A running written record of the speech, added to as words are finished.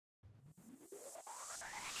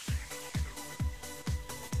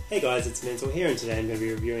Hey guys, it's Mansell here, and today I'm going to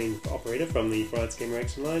be reviewing Operetta from the Frights Camera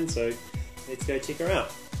Action line, so let's go check her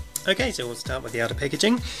out. Okay, so we'll start with the outer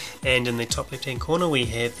packaging, and in the top left hand corner we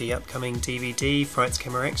have the upcoming DVD Frights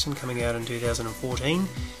Camera Action coming out in 2014.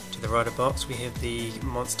 To the right of the box we have the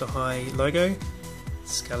Monster High logo,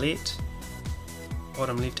 Scarlett.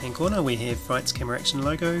 Bottom left hand corner we have Frights Camera Action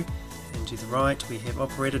logo, and to the right we have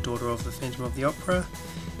Operetta, daughter of the Phantom of the Opera,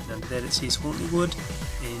 and under that it says Hauntlywood,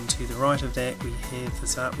 and to the right of that we have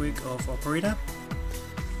this artwork of Operetta.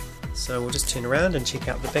 So we'll just turn around and check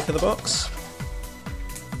out the back of the box.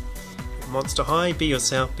 Monster High, be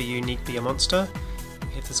yourself, be unique, be a monster.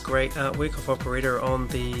 We have this great artwork of Operetta on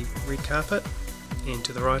the red carpet, and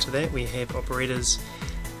to the right of that we have Operetta's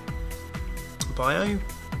bio,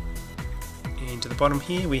 and to the bottom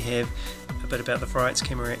here we have a bit about the Frights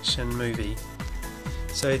Camera Action movie.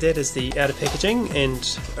 So that is the outer packaging,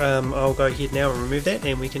 and I'll go ahead now and remove that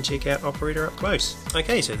and we can check out Operetta up close.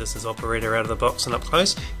 Okay, so this is Operetta out of the box and up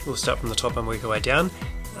close. We'll start from the top and work our way down.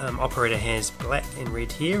 Operetta has black and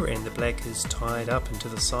red hair, and the black is tied up into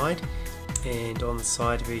the side, and on the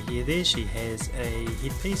side of her hair there she has a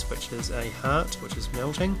headpiece which is a heart which is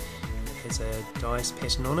melting. It has a dice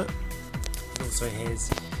pattern on it. It also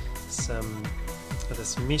has some of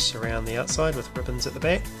this mesh around the outside with ribbons at the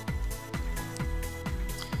back.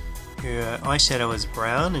 Her eyeshadow is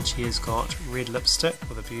brown and she has got red lipstick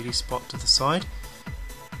with a beauty spot to the side,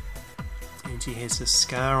 and she has a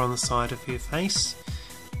scar on the side of her face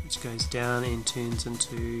which goes down and turns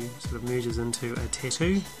into, sort of merges into a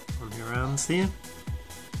tattoo on her arms there.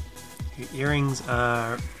 Her earrings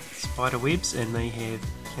are spider webs and they have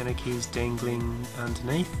piano keys dangling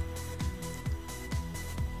underneath,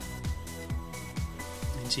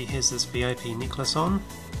 and she has this VIP necklace on.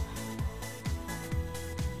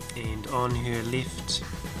 And on her left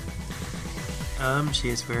arm she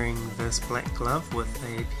is wearing this black glove with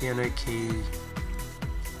a piano key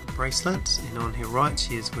bracelet, and on her right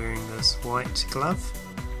she is wearing this white glove.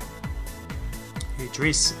 Her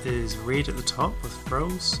dress is red at the top with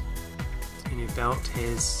frills, and her belt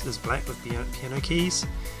is black with piano keys,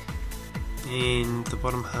 and the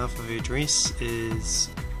bottom half of her dress is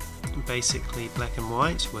basically black and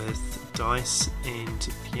white with dice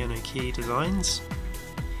and piano key designs.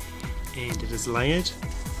 And it is layered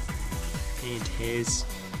and has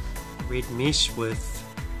red mesh with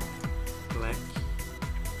black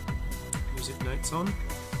music notes on,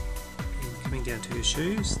 and coming down to her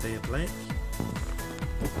shoes they are black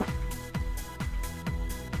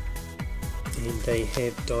and they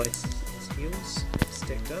have dice as heels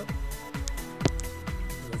stacked up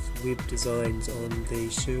with web designs on the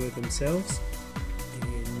shoe themselves,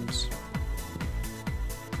 and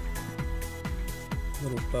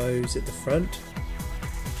little bows at the front.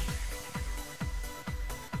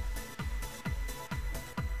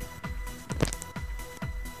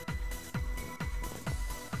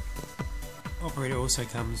 Operetta also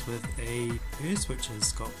comes with a purse which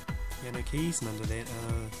has got piano keys, and under that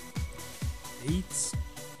are beads.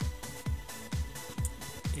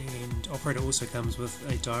 And Operetta also comes with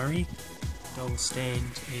a diary, doll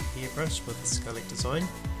stand and hairbrush with a Scarlett design,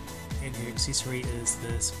 and her accessory is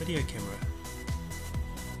this video camera.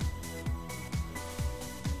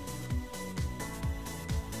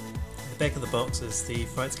 The back of the box is the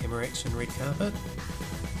Frights Camera Action red carpet.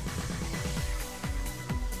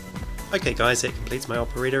 Okay guys, that completes my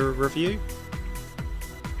Operetta review,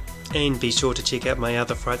 and be sure to check out my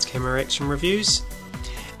other Frights Camera Action reviews.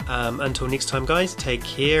 Until next time guys, take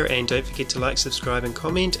care and don't forget to like, subscribe and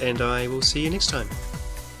comment, and I will see you next time.